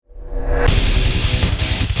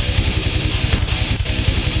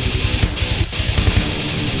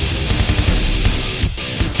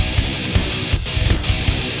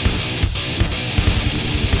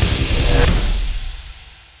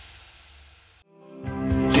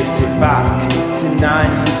back to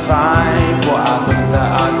 95, but I think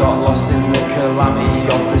that I got lost in the calamity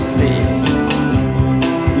of the sea.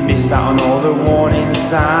 You missed out on all the warning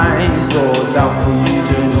signs, no doubt for you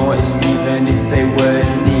to notice, even if they were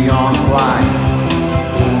neon lights.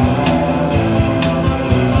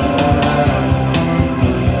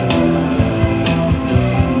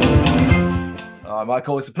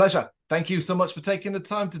 Michael, it's a pleasure. Thank you so much for taking the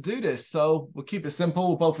time to do this. So we'll keep it simple.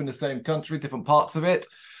 We're both in the same country, different parts of it.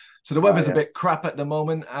 So the weather's a bit crap at the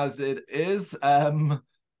moment as it is. How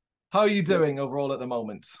are you doing overall at the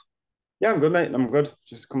moment? Yeah, I'm good, mate. I'm good.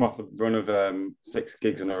 Just come off the run of 6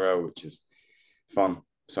 gigs in a row, which is fun.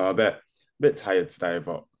 So I'm a bit tired today,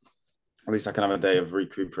 but at least I can have a day of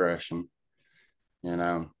recuperation,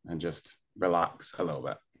 and just relax a little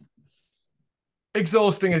bit.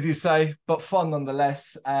 Exhausting, as you say, but fun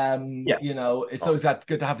nonetheless. Yeah. It's always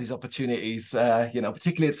good to have these opportunities.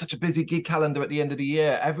 Particularly it's such a busy gig calendar at the end of the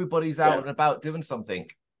year. Everybody's out and about doing something.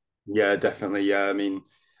 Yeah, definitely. Yeah, I mean,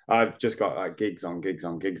 I've just got like gigs on gigs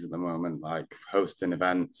on gigs at the moment, like hosting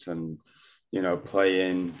events and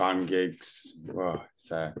playing band gigs. Well, it's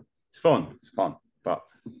fun. It's fun, but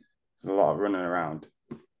there's a lot of running around.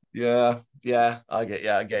 Yeah, I get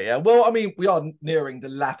you. Well, I mean, we are nearing the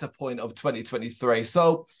latter point of 2023.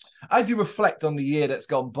 So as you reflect on the year that's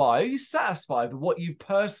gone by, are you satisfied with what you've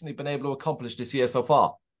personally been able to accomplish this year so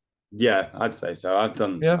far? Yeah, I'd say so. I've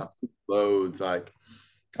done loads. Like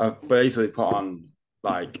I've basically put on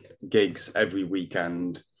like gigs every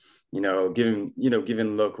weekend, giving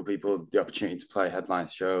local people the opportunity to play headline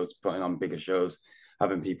shows, putting on bigger shows,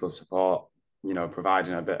 having people support,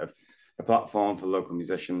 providing a bit of a platform for local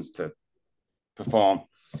musicians to perform.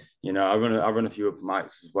 I run a few open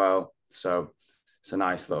mics as well, so it's a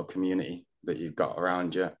nice little community that you've got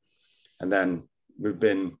around you. And then we've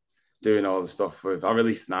been doing all the stuff with. I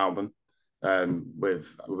released an album. I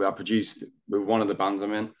produced with one of the bands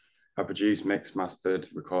I'm in. I produced, mixed, mastered,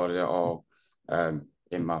 recorded it all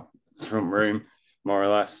in my front room, more or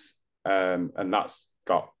less, and that's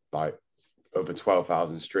got like over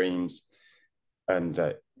 12,000 streams, and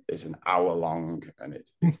it's an hour long, and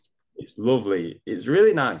it's lovely. It's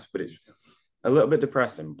really nice, but it's a little bit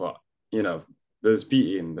depressing. But there's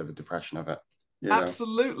beauty in the depression of it.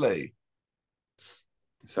 Absolutely.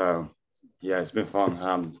 So yeah, it's been fun.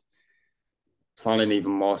 I'm planning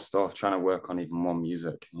even more stuff, trying to work on even more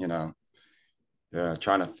music. Yeah,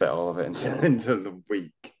 trying to fit all of it into the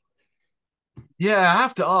week. Yeah, I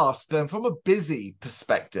have to ask then, from a busy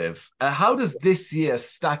perspective, how does this year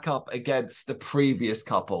stack up against the previous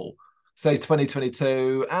couple? Say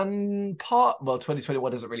 2022 and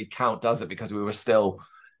 2021 doesn't really count, does it? Because we were still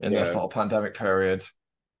in the sort of pandemic period.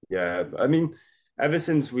 Yeah, I mean, ever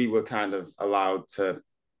since we were kind of allowed to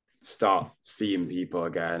start seeing people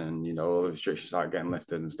again, and all the restrictions started getting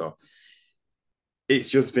lifted and stuff, it's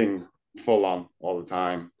just been full on all the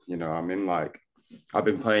time. I've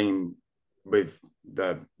been playing with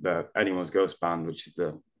the Anyone's Ghost band, which is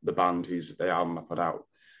the band whose the album I put out.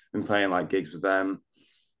 I've been playing like gigs with them.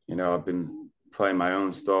 I've been playing my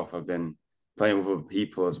own stuff. I've been playing with other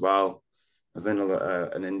people as well. I was in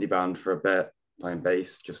an indie band for a bit, playing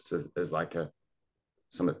bass just as like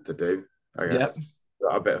something to do, I guess.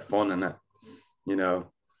 Got a bit of fun in it,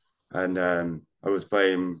 And I was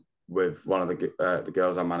playing with one of the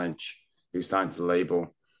girls I manage who signed to the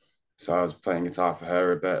label. So I was playing guitar for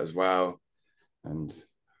her a bit as well. And,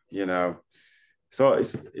 so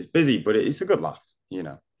it's busy, but it's a good laugh,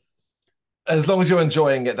 As long as you're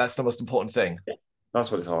enjoying it, that's the most important thing. That's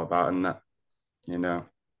what it's all about, isn't it?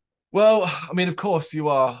 Well, I mean, of course, you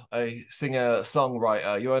are a singer,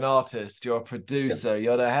 songwriter, you're an artist, you're a producer,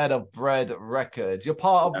 you're the head of Bread Records, you're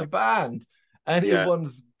part of the band,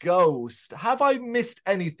 Anyone's Ghost. Have I missed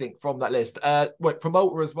anything from that list?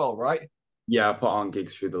 Promoter as well, right? Yeah, I put on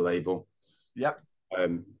gigs through the label. Yep.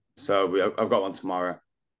 So I've got one tomorrow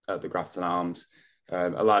at the Grafton Arms.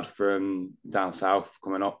 A lad from down south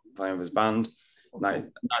coming up playing with his band. Nice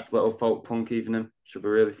little folk punk evening. Should be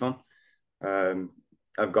really fun.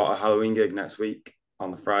 I've got a Halloween gig next week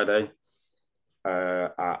on the Friday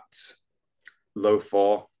at Low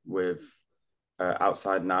 4 with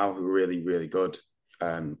Outside Now, who are really, really good.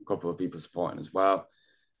 A couple of people supporting as well.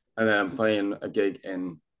 And then I'm playing a gig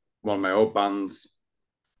in one of my old bands.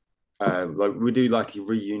 We do like a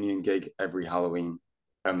reunion gig every Halloween.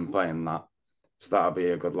 I'm playing that. So that'll be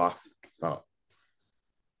a good laugh. But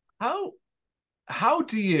how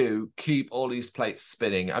do you keep all these plates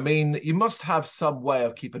spinning? I mean, you must have some way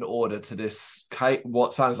of keeping order to this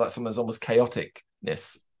what sounds like something's almost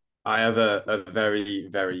chaoticness. I have a very,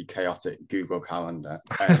 very chaotic Google Calendar.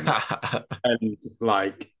 And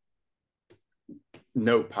like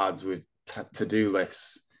notepads with to-do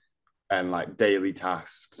lists and like daily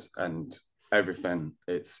tasks and everything.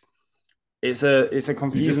 It's a You're just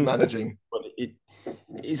confusing managing. system,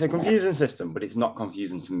 but it's a confusing system, but it's not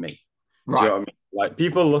confusing to me. Do you Right. know what I mean? Like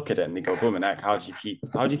people look at it and they go, "Boom, heck, how do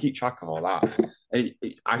you keep track of all that?"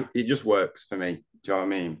 It just works for me. Do you know what I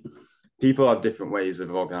mean? People have different ways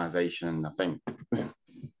of organization, and I think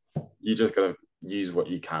you just gotta use what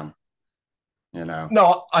you can. You know.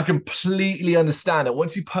 No, I completely understand it.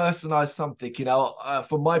 Once you personalize something,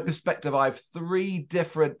 from my perspective, I have 3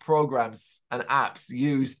 different programs and apps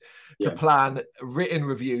used to Yeah. plan written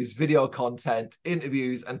reviews, video content,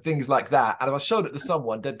 interviews, and things like that. And if I showed it to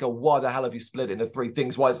someone, they'd go, "Why the hell have you split it into 3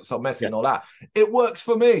 things? Why is it so messy and all that?" It works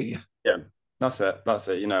for me. Yeah. That's it. That's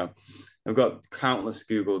it. You know, I've got countless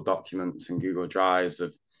Google documents and Google Drives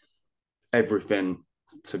of everything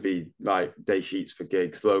to be like day sheets for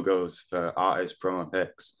gigs, logos for artists, promo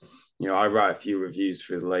pics. You know, I write a few reviews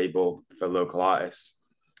for the label for local artists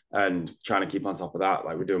and trying to keep on top of that.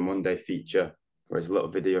 Like we do a Monday feature where it's a little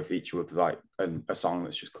video feature with like a song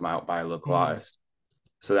that's just come out by a local artist.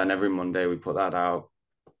 So then every Monday we put that out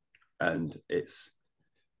and it's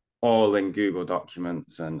all in Google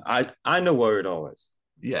documents and I know where it all is.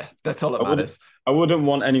 Yeah, that's all that matters. I wouldn't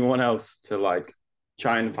want anyone else to like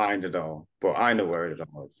try and find it all, but I know where it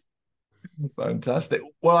all is. Fantastic.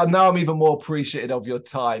 Well, now I'm even more appreciative of your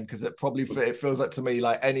time because it feels like to me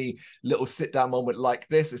like any little sit down moment like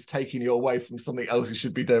this is taking you away from something else you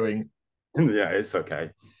should be doing. Yeah, it's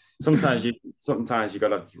okay. Sometimes you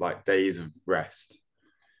gotta have like days of rest.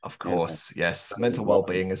 Of You know? course, yes. Mental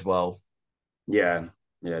well-being as well. Yeah,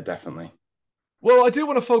 yeah, definitely. Well, I do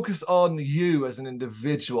want to focus on you as an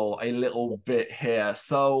individual a little bit here.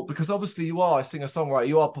 So, because obviously you are a singer-songwriter,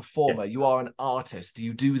 you are a performer, you are an artist,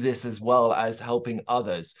 you do this as well as helping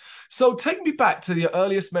others. So take me back to your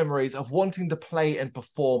earliest memories of wanting to play and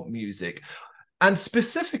perform music. And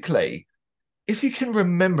specifically, if you can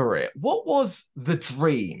remember it, what was the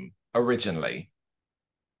dream originally?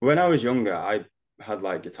 When I was younger, I had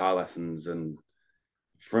like guitar lessons and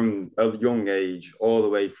from a young age all the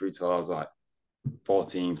way through till I was like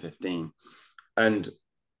 14, 15. And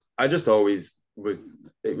I just always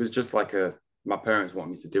it was just like my parents want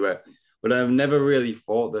me to do it. But I've never really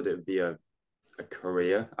thought that it would be a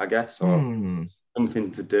career, I guess, or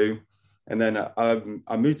something to do. And then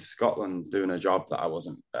I moved to Scotland doing a job that I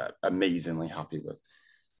wasn't amazingly happy with.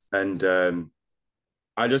 And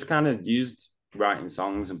I just kind of used writing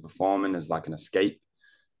songs and performing as like an escape,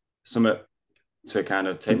 something to kind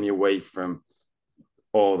of take me away from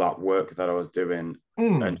all that work that I was doing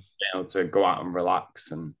and to go out and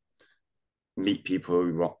relax and meet people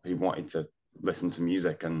who wanted to listen to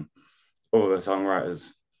music and other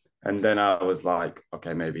songwriters. And then I was like,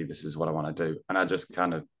 okay, maybe this is what I want to do. And I just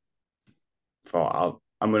kind of thought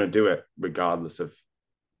I'm going to do it regardless of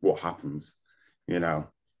what happens, you know.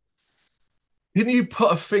 Can you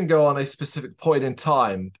put a finger on a specific point in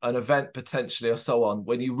time, an event potentially or so on,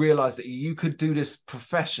 when you realized that you could do this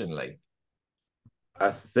professionally?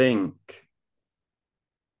 I think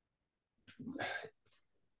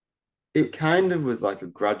it kind of was like a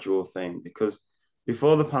gradual thing because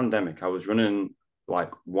before the pandemic, I was running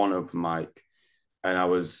like one open mic and I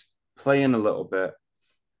was playing a little bit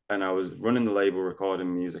and I was running the label,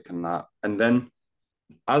 recording music and that. And then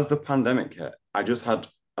as the pandemic hit, I just had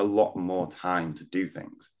a lot more time to do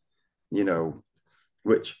things, you know,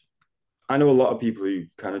 which I know a lot of people who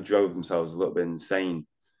kind of drove themselves a little bit insane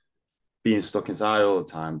being stuck inside all the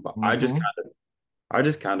time. But I just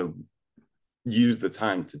kind of use the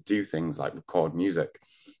time to do things like record music,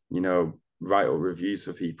 you know, write up reviews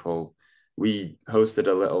for people. We hosted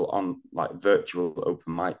a little on like virtual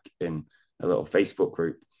open mic in a little Facebook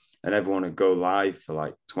group, and everyone would go live for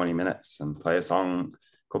like 20 minutes and play a song,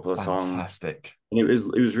 a couple of songs. Fantastic. And it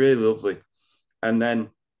was really lovely. And then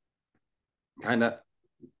kind of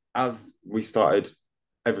as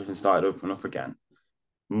everything started opening up again,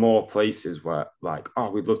 more places were like, oh,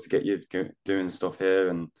 we'd love to get you doing stuff here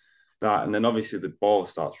and that. And then obviously the ball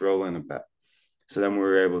starts rolling a bit. So then we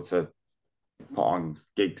were able to put on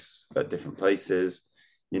gigs at different places,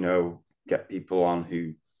 you know, get people on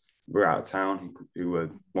who were out of town, who were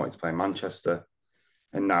wanting to play in Manchester.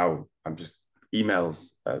 And now I'm just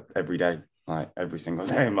emails every day, like every single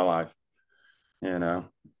day in my life, you know.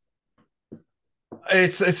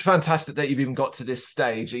 It's fantastic that you've even got to this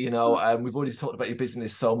stage. You know, we've already talked about your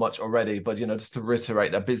business so much already, but you know, just to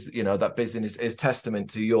reiterate that that business is testament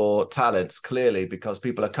to your talents clearly because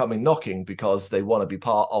people are coming knocking because they want to be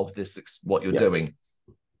part of this what you're doing.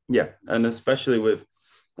 Yeah, and especially with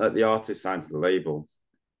like the artist signed to the label,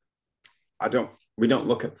 we don't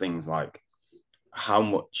look at things like how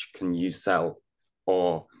much can you sell,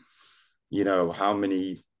 or how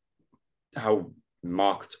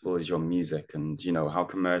marketable is your music, and how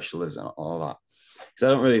commercial is it, all that. Because I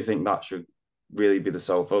don't really think that should really be the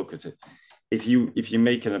sole focus. If you're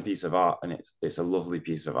making a piece of art and it's a lovely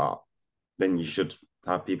piece of art, then you should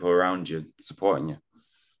have people around you supporting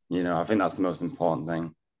you. I think that's the most important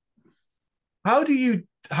thing. How do you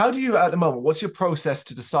at the moment, what's your process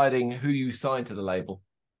to deciding who you sign to the label?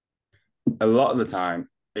 A lot of the time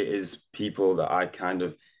it is people that I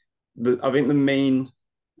think the main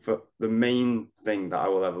thing that I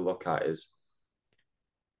will ever look at is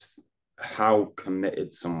how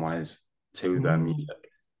committed someone is to their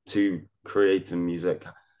music, to creating music,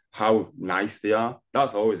 how nice they are.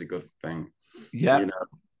 That's always a good thing. Yeah.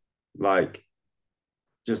 Like,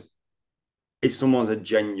 just if someone's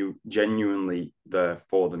genuinely there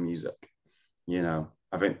for the music, I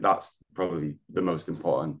think that's probably the most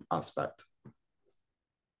important aspect.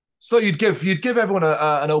 So you'd give everyone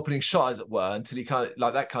an opening shot, as it were, until you kind of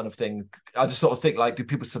like that kind of thing. I just sort of think, like, do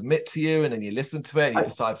people submit to you and then you listen to it and you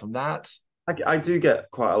decide from that? I do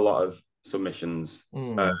get quite a lot of submissions,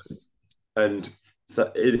 and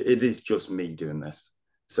so it is just me doing this.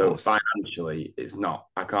 So financially, it's not.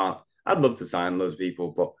 I can't. I'd love to sign those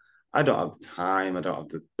people, but I don't have the time. I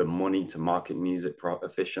don't have the money to market music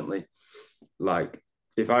efficiently. Like,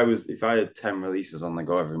 if I had 10 releases on the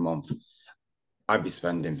go every month, I'd be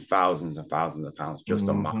spending thousands and thousands of pounds just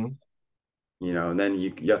on marketing. And then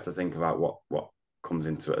you have to think about what comes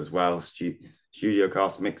into it as well. Studio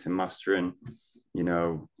costs, mixing, mastering,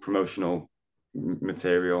 promotional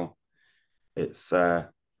material. There's a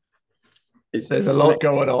lot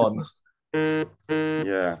going on.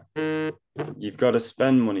 Yeah. You've got to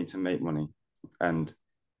spend money to make money, and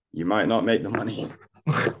you might not make the money.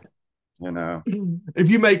 If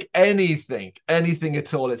you make anything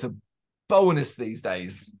at all, it's a bonus these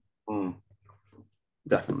days.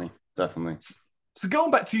 Definitely. So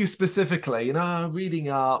going back to you specifically, reading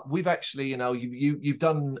up, we've actually, you've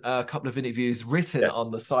done a couple of interviews written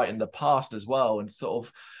on the site in the past as well, and sort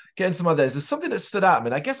of getting some others. There's something that stood out. I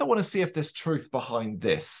mean, I guess I want to see if there's truth behind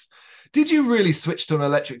this. Did you really switch to an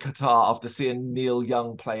electric guitar after seeing Neil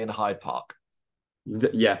Young play in Hyde Park?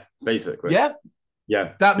 Yeah, basically. Yeah.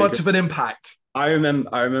 That much of an impact. I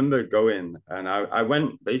remember going, and I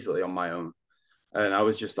went basically on my own, and I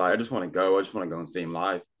was just like, I just want to go and see him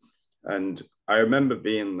live. And I remember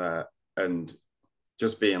being there and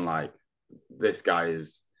just being like, this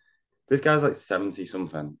guy's like 70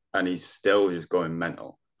 something, and he's still just going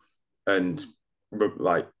mental. And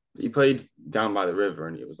like, he played Down by the River,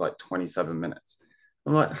 and it was like 27 minutes.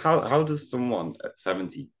 I'm like, how does someone at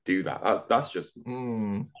 70 do that? That's just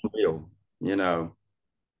unreal,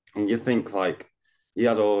 And you think, like, he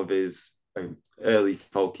had all of his early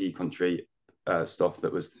folky country stuff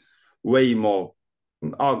that was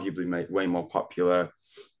arguably way more popular.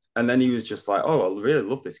 And then he was just like, oh, I really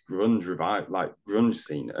love this grunge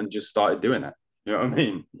scene, and just started doing it. You know what I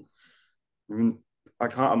mean? I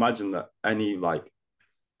can't imagine that any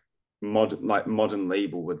modern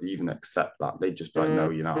label would even accept that. They'd just be like, no,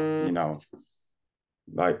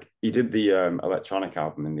 like, he did the electronic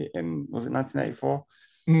album in was it 1984?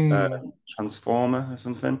 Transformer or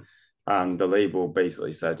something, and the label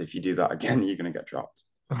basically said, if you do that again, you're going to get dropped.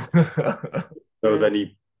 So then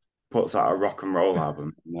he puts out a rock and roll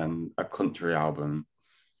album and then a country album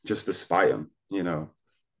just to spite him.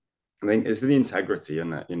 I think it's the integrity,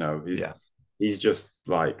 isn't it? He's just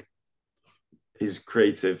like, his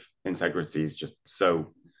creative integrity is just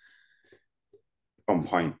so on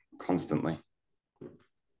point constantly.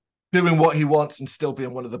 Doing what he wants and still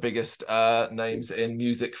being one of the biggest names in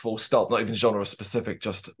music, full stop. Not even genre specific,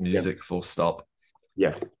 just music, full stop.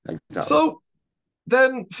 Yeah, exactly. So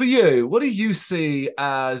then for you, what do you see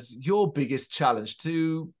as your biggest challenge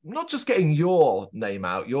to not just getting your name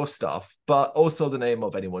out, your stuff, but also the name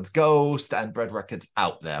of Anyone's Ghost and Bread Records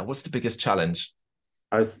out there? What's the biggest challenge?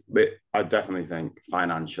 I definitely think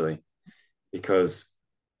financially, because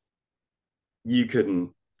you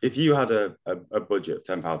couldn't, if you had a budget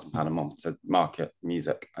of £10,000 a month to market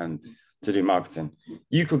music and to do marketing,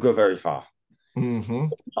 you could go very far.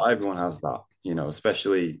 Not everyone has that,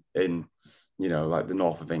 especially in, like the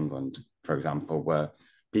north of England, for example, where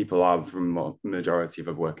people are from a majority of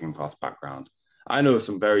a working class background. I know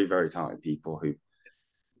some very, very talented people who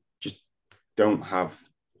just don't have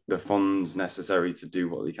the funds necessary to do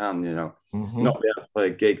what they can, not be able to play a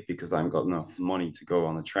gig because they haven't got enough money to go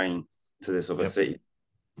on a train to this other city,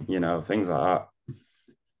 things like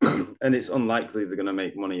that. And it's unlikely they're going to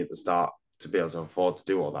make money at the start to be able to afford to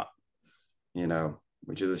do all that,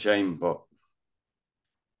 which is a shame. But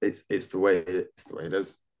it's the way it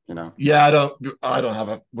is, you know. Yeah, I don't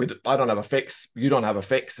have a fix. You don't have a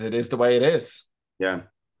fix. It is the way it is. Yeah.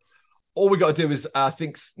 All we got to do is, I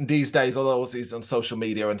think these days, although it's on social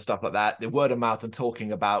media and stuff like that, the word of mouth and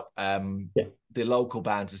talking about the local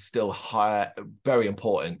bands is still very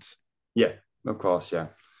important. Yeah, of course, yeah.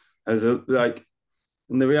 And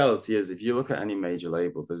the reality is, if you look at any major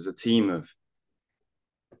label, there's a team of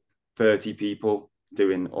 30 people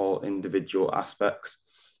doing all individual aspects,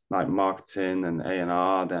 like marketing and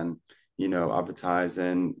A&R, then,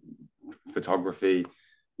 advertising, photography,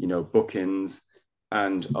 bookings,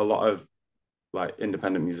 and a lot of like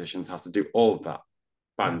independent musicians have to do all of that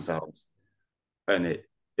by themselves. And it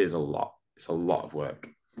is a lot. It's a lot of work.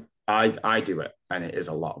 I do it, and it is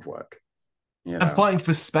a lot of work. And fighting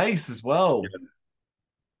for space as well.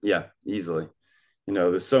 Yeah, easily.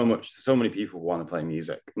 There's so many people who want to play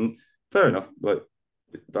music. And fair enough, but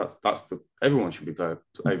everyone should be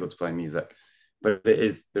able to play music. But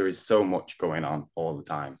there is so much going on all the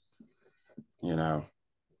time.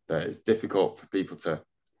 That it's difficult for people to.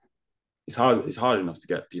 It's hard enough to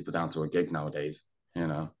get people down to a gig nowadays.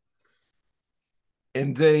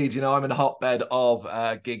 Indeed, I'm in a hotbed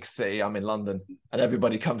of gig city. I'm in London, and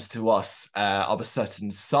everybody comes to us of a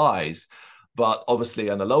certain size. But obviously,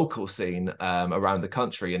 on the local scene around the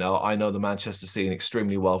country, I know the Manchester scene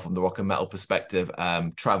extremely well from the rock and metal perspective.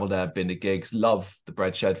 Traveled there, been to gigs, love the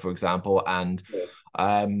Bread Shed, for example, and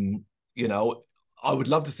I would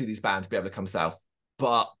love to see these bands be able to come south.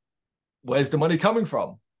 But where's the money coming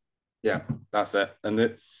from? Yeah, that's it.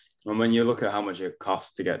 And when you look at how much it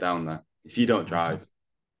costs to get down there, if you don't drive,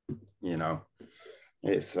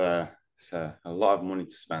 it's a lot of money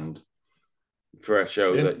to spend for a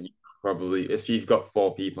show that you probably, if you've got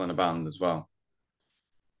 4 people in a band as well,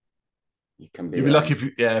 you'd be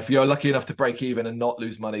lucky if you're lucky enough to break even and not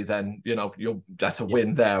lose money, then that's a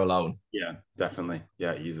win there alone. Yeah, definitely.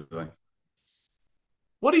 Yeah, easily.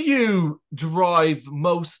 What do you derive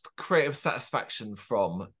most creative satisfaction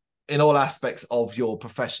from in all aspects of your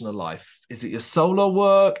professional life? Is it your solo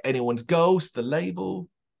work, anyone's ghost, the label?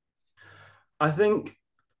 I think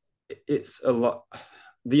it's a lot.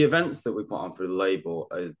 The events that we put on for the label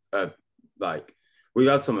are like, we've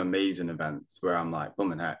had some amazing events where I'm like,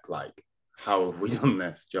 bumming heck, like, how have we done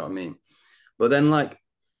this? Do you know what I mean? But then like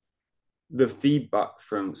the feedback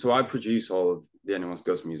so I produce all of the Anyone's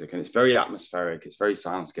Ghost music, and it's very atmospheric, it's very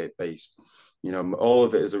soundscape based. All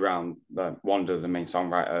of it is around Wanda, the main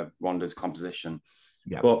songwriter, Wanda's composition.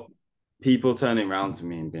 Yeah. But people turning around to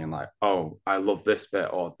me and being like, oh, I love this bit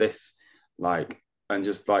or this, like, and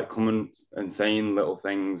just like coming and saying little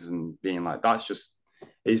things and being like,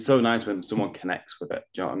 it's so nice when someone connects with it.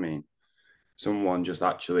 Do you know what I mean? Someone just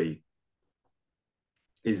actually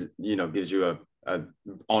gives you a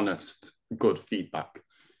honest, good feedback.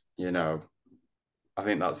 I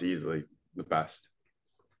think that's easily the best.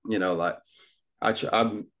 Like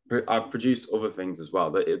actually, I've produced other things as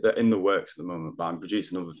well that they're in the works at the moment, but I'm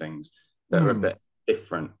producing other things that are a bit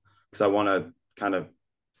different because I want to kind of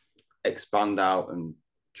expand out and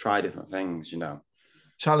try different things.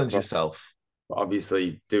 Challenge yourself. But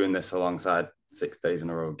obviously, doing this alongside 6 days in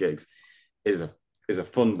a row gigs is a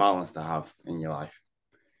fun balance to have in your life.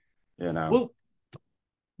 Well,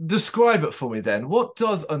 describe it for me then. What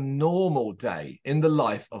does a normal day in the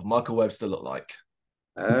life of Michael Webster look like?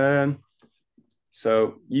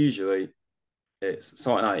 So usually it's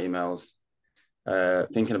sorting out emails,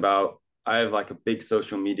 thinking about, I have like a big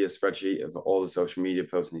social media spreadsheet of all the social media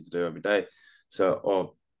posts I need to do every day.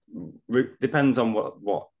 So, depends on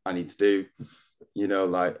what I need to do.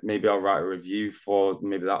 Like maybe I'll write a review for,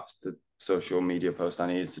 maybe that's the social media post I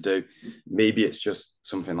needed to do. Maybe it's just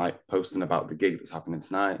something like posting about the gig that's happening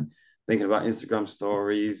tonight, thinking about Instagram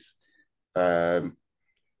stories,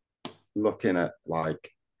 looking at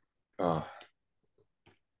like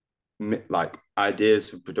ideas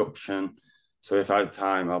for production. So if I have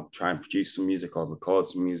time, I'll try and produce some music or record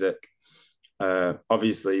some music.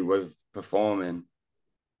 Obviously, with performing,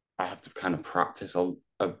 I have to kind of practice. I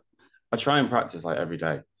try and practice like every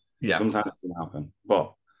day. Yeah. Sometimes it can happen,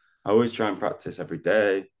 but I always try and practice every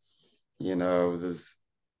day. There's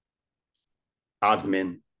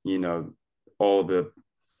admin, all the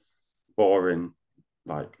boring,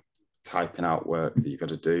 like typing out work that you got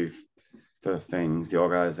to do for things, the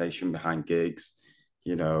organization behind gigs,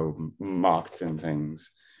 marketing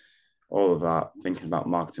things, all of that, thinking about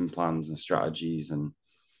marketing plans and strategies and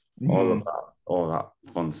all that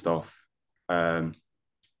fun stuff. Then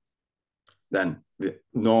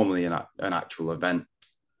normally an actual event,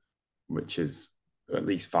 which is at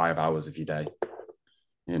least 5 hours of your day,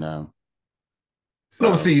 So,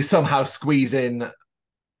 obviously, you somehow squeeze in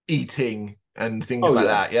eating and things Oh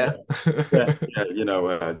like yeah, that. Yeah.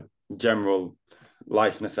 yeah. General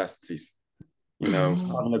life necessities.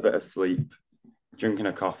 Having a bit of sleep, drinking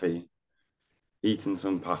a coffee, eating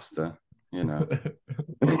some pasta. You know.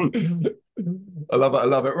 I love it. I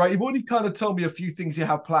love it. Right, you've already kind of told me a few things you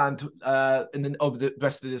have planned over the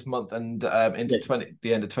rest of this month and into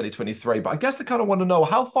the end of 2023. But I guess I kind of want to know,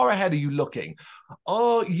 how far ahead are you looking?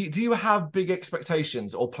 Do you have big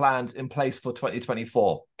expectations or plans in place for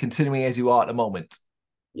 2024, continuing as you are at the moment?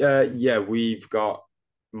 Yeah, we've got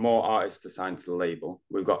more artists to sign to the label.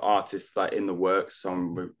 We've got artists like in the works. So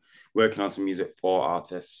we're working on some music for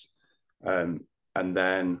artists, and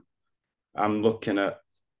then I'm looking at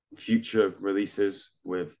future releases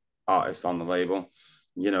with artists on the label.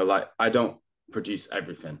 Like I don't produce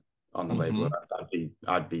everything on the label.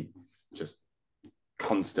 I'd be just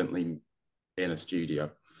constantly in a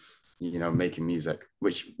studio, making music,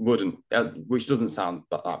 which doesn't sound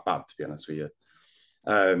that bad, to be honest with you.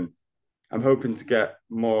 I'm hoping to get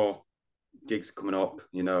more gigs coming up,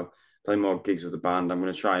 play more gigs with the band.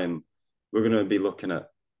 We're going to be looking at,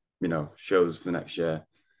 shows for next year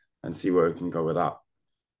and see where we can go with that.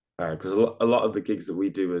 Because a lot of the gigs that we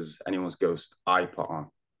do as Anyone's Ghost, I put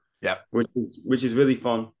on. Yeah. Which is really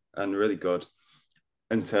fun and really good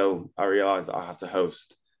until I realized that I have to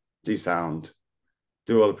host, do sound,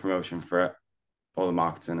 do all the promotion for it, all the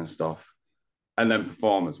marketing and stuff, and then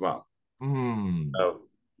perform as well. So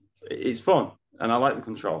it's fun and I like the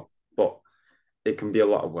control, but it can be a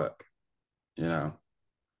lot of work, yeah,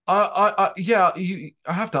 I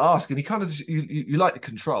have to ask, and you kind of you like the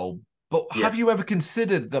control, but have you ever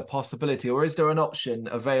considered the possibility, or is there an option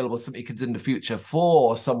available, something you consider in the future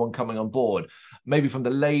for someone coming on board, maybe from the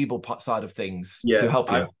label side of things, to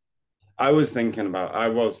help you? I was thinking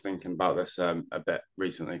about this a bit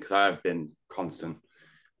recently because I have been constant.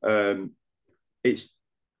 It's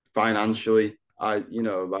financially,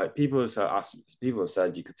 like people have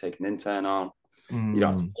said you could take an intern on, you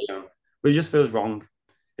don't have to pay them, but it just feels wrong.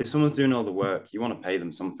 If someone's doing all the work, you want to pay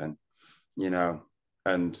them something,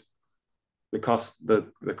 and the cost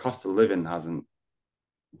of living hasn't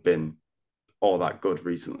been all that good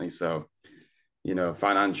recently. So,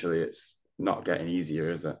 financially, it's not getting easier,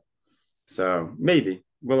 is it? So maybe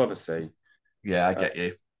we'll have a say. Yeah, I get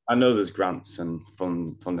you. I know there's grants and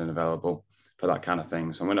funding available for that kind of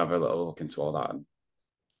thing. So I'm going to have a little look into all that and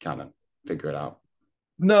kind of figure it out.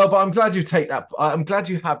 No, but I'm glad you take that. I'm glad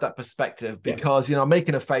you have that perspective because, I'm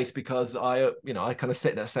making a face because I kind of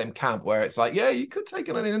sit in that same camp where it's like, yeah, you could take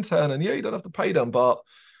on an intern and yeah, you don't have to pay them, but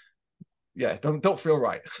yeah, don't feel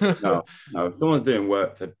right. No, if someone's doing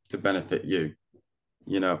work to benefit you,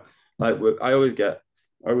 like I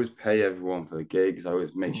always pay everyone for the gigs. I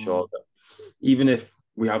always make sure that even if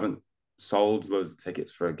we haven't sold loads of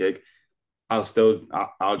tickets for a gig,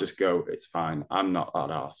 I'll just go, it's fine. I'm not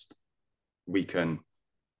that arsed. You can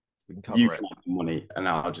have the money and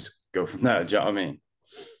I'll just go from there. Do you know what I mean?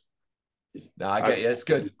 No, I get you. It's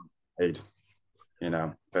good. Paid,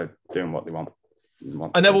 they're doing what they want.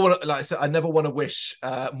 I never want to, like I said, I never want to wish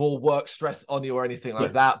more work stress on you or anything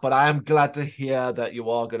like that. But I am glad to hear that you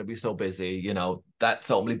are going to be so busy. That's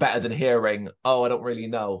ultimately better than hearing, "Oh, I don't really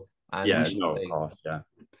know." And of course,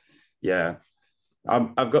 yeah.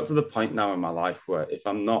 I've got to the point now in my life where if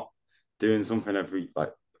I'm not doing something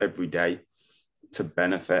every day to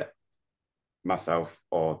benefit myself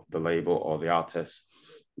or the label or the artist,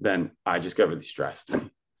 then I just get really stressed.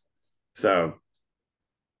 So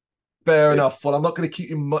fair enough. Well, I'm not going to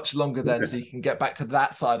keep you much longer then, so you can get back to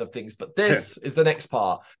that side of things. But this is the next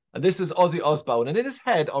part. And this is Ozzy Osbourne. And in his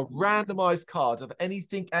head are randomized cards of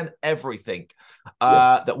anything and everything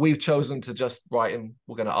that we've chosen to just write in.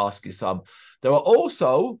 We're going to ask you some. There are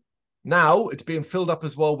also, now it's being filled up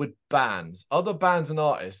as well with bands, other bands and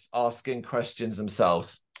artists asking questions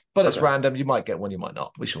themselves. But it's random. You might get one, you might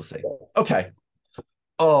not. We shall see. Okay.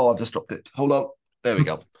 Oh, I've just dropped it. Hold on. There we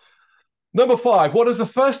go. Number 5, what is the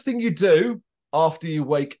first thing you do after you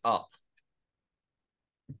wake up?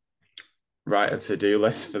 Write a to-do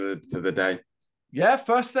list for the day. Yeah,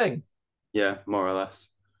 first thing. Yeah, more or less.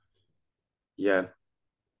 Yeah.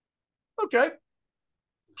 Okay.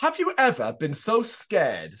 Have you ever been so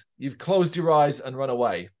scared you've closed your eyes and run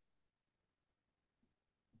away?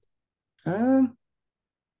 I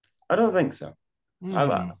don't think so.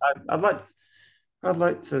 I'd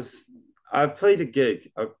like to. I played a gig.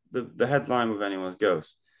 The headline with Anyone's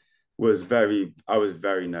Ghost I was very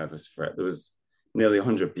nervous for it. There was nearly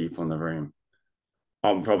 100 people in the room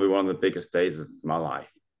on probably one of the biggest days of my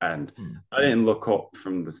life. And I didn't look up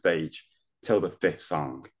from the stage till the 5th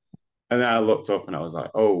song. And then I looked up and I was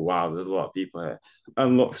like, oh, wow, there's a lot of people here.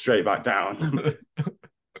 And looked straight back down.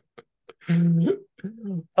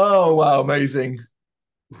 Oh, wow, amazing.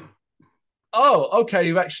 Oh, okay.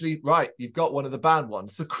 You've actually, right. You've got one of the band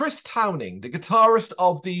ones. So, Chris Towning, the guitarist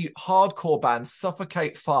of the hardcore band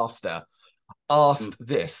Suffocate Faster, Mm. asked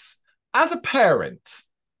this: as a parent,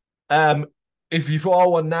 um, if you are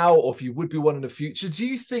one now or if you would be one in the future, do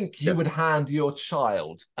you think you Yeah. would hand your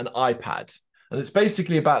child an iPad? And it's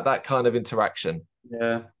basically about that kind of interaction.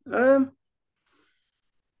 Yeah.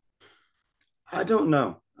 I don't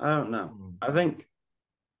know. I don't know. Hmm. I think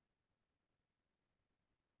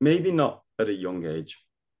maybe not at a young age,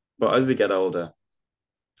 but as they get older,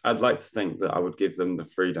 I'd like to think that I would give them the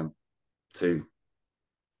freedom to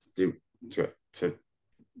do to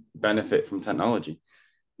benefit from technology.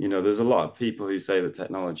 You know, there's a lot of people who say that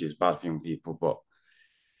technology is bad for young people, but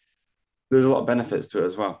there's a lot of benefits to it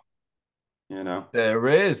as well. You know. There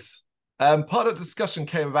is. Part of the discussion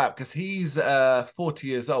came about because he's 40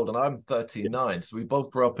 years old and I'm 39. So we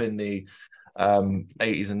both grew up in the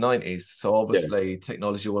 80s and 90s. So Yeah. obviously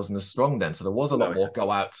technology wasn't as strong then. So there was a lot No. more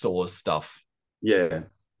go outdoors stuff. Yeah.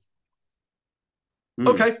 Mm.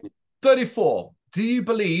 Okay. 34. Do you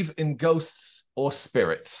believe in ghosts or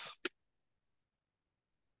spirits?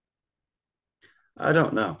 I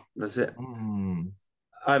don't know. That's it. Mm.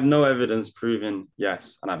 I have no evidence proving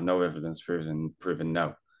yes, and I have no evidence proving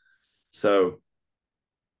no. So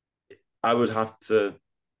I would have to,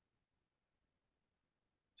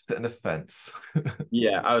 Sit in a fence.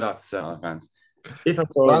 yeah, I would have to sit on the fence. If I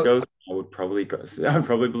saw a Well, ghost, I would probably go. I'd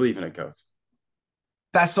probably believe in a ghost.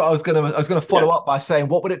 that's what I was gonna Yeah, follow up by saying,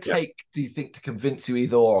 what would it yeah, take, do you think, to convince you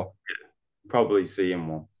either or? probably seeing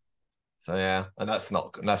one. So yeah, and that's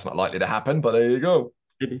not likely to happen, but there you go.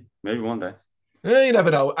 Maybe one day. You never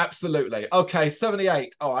know. Absolutely. Okay,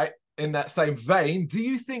 78. All right. In that same vein, do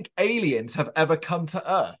you think aliens have ever come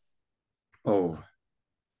to Earth? Oh,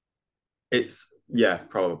 it's yeah,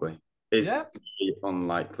 probably. It's Yeah. really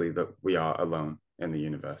unlikely that we are alone in the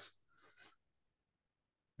universe.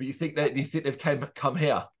 But you think they've come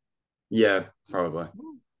here? Yeah, probably.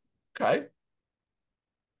 Okay.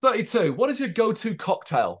 32. What is your go-to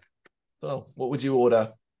cocktail? So what would you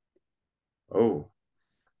order? Oh,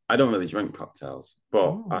 I don't really drink cocktails, but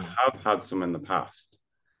I Mm. have had some in the past,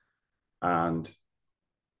 and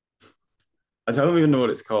I don't even know what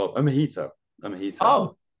it's called. A mojito. A mojito.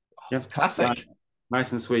 Oh, Yeah. it's Nice, classic.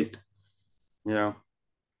 nice and sweet. You know.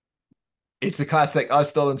 It's a classic. I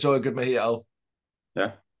still enjoy a good mojito.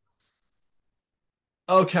 Yeah.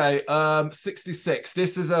 Okay, 66.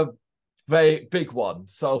 This is a very big one.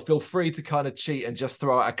 So feel free to kind of cheat and just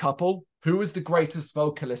throw out a couple. Who is the greatest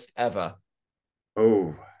vocalist ever?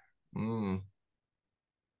 Oh, Mm,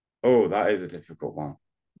 oh, that is a difficult one.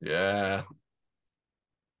 yeah.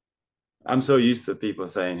 I'm so used to people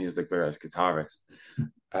saying who's the greatest guitarist.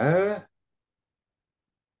 Uh,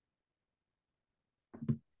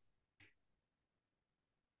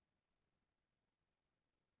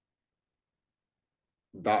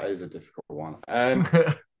 that is a difficult one. I'll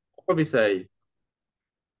probably say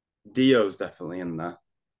Dio's definitely in there.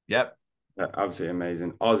 Yep. Absolutely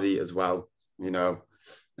amazing. Ozzy as well, you know,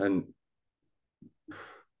 and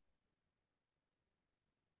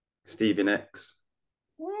Stevie Nicks.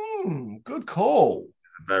 Good call.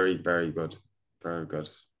 Very, very good. Very good.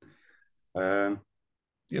 Um,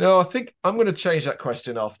 You know, I think I'm going to change that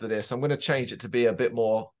question after this. I'm going to change it to be a bit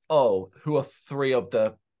more, oh, who are three of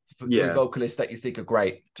the three yeah, vocalists that you think are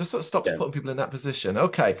great? Just sort of stops yeah. putting people in that position.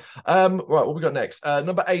 Okay. Right, what we got next?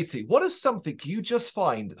 Number 80. What is something you just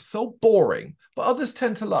find so boring, but others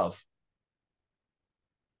tend to love?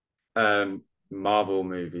 Marvel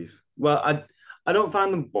movies. Well, I don't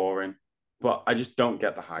find them boring, but I just don't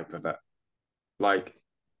get the hype of it. Like,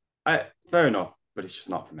 fair enough, but it's just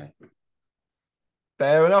not for me.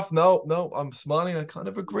 Fair enough. No, no, I'm smiling. I kind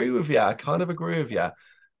of agree with you. I kind of agree with you.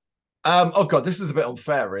 Oh God, this is a bit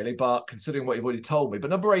unfair, really, but considering what you've already told me. But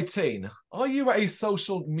number 18, are you a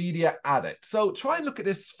social media addict? So try and look at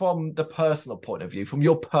this from the personal point of view, from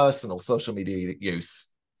your personal social media use.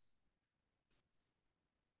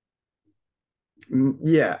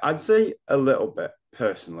 Yeah, I'd say a little bit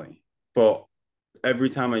personally, but every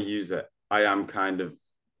time I use it, I am kind of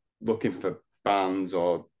looking for bands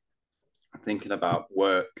or thinking about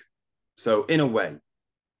work. So in a way,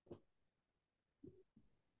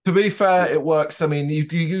 To be fair, it works. I mean, you're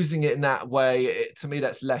using it in that way. To me,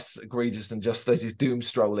 that's less egregious than just as you doom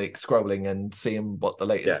scrolling and seeing what the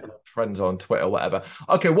yeah. latest trends are on Twitter, or whatever.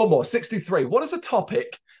 Okay, one more. 63. What is a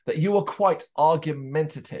topic that you are quite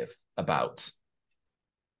argumentative about?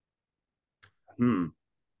 Hmm.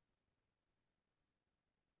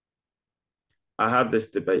 I had this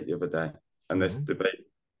debate the other day, and this Mhm. debate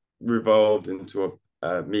revolved into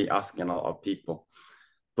me asking a lot of people.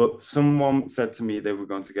 But someone said to me they were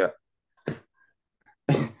going to get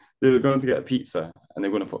a pizza and they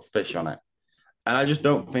were going to put fish on it, and I just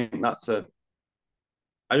don't think that's a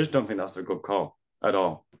good call at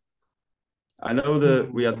all. I know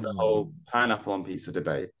that we had the whole pineapple on pizza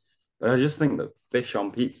debate, but I just think that fish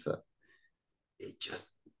on pizza, it just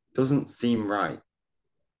doesn't seem right.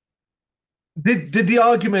 Did the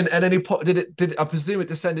argument at any point, did I presume it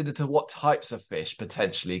descended into what types of fish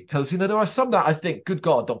potentially? Because there are some that I think, good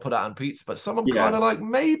God, don't put that on pizza, but some I'm kind of like,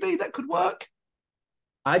 maybe that could work.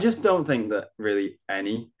 I just don't think that really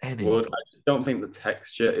any would. I just don't think the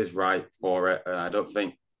texture is right for it, and I don't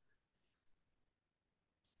think.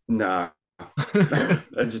 Nah, I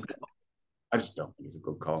just don't think it's a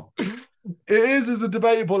good call. It is as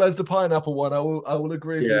debatable as the pineapple one. I will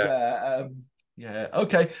agree with you there. Yeah.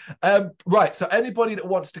 Okay. Right. So anybody that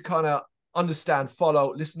wants to kind of understand,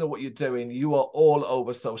 follow, listen to what you're doing, you are all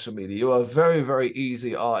over social media. You are a very, very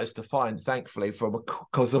easy artist to find, thankfully,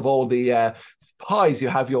 because of all the pies you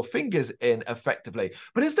have your fingers in effectively.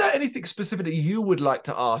 But is there anything specific that you would like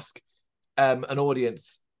to ask an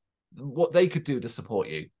audience what they could do to support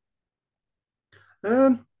you?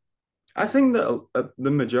 I think that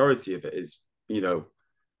the majority of it is,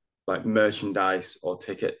 like merchandise or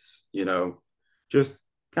tickets, just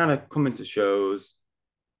kind of coming to shows,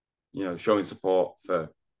 showing support for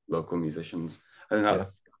local musicians. I think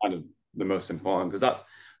that's kind of the most important, because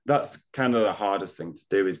that's kind of the hardest thing to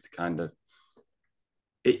do, is to kind of,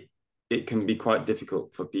 it can be quite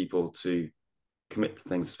difficult for people to commit to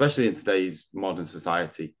things, especially in today's modern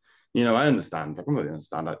society. I understand. I completely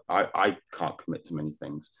understand. I can't commit to many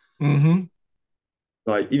things. Mm-hmm.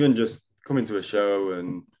 Like even just coming to a show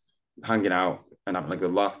and hanging out and having a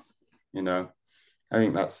good laugh, I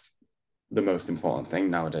think that's the most important thing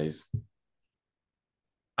nowadays.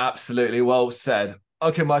 Absolutely. Well said.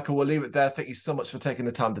 Okay, Michael, we'll leave it there. Thank you so much for taking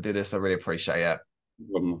the time to do this. I really appreciate it.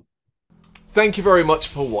 Thank you very much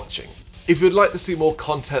for watching. If you'd like to see more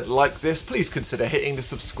content like this, please consider hitting the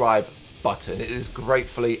subscribe button. It is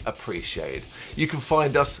gratefully appreciated. You can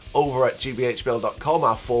find us over at gbhbl.com,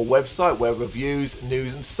 our full website, where reviews,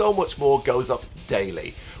 news, and so much more goes up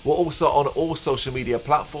daily. We're also on all social media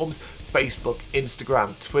platforms: Facebook,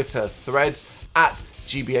 Instagram, Twitter, Threads, at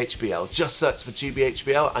GBHBL. Just search for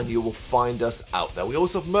GBHBL and you will find us out there. We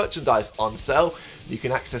also have merchandise on sale. You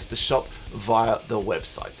can access the shop via the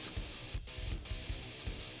website.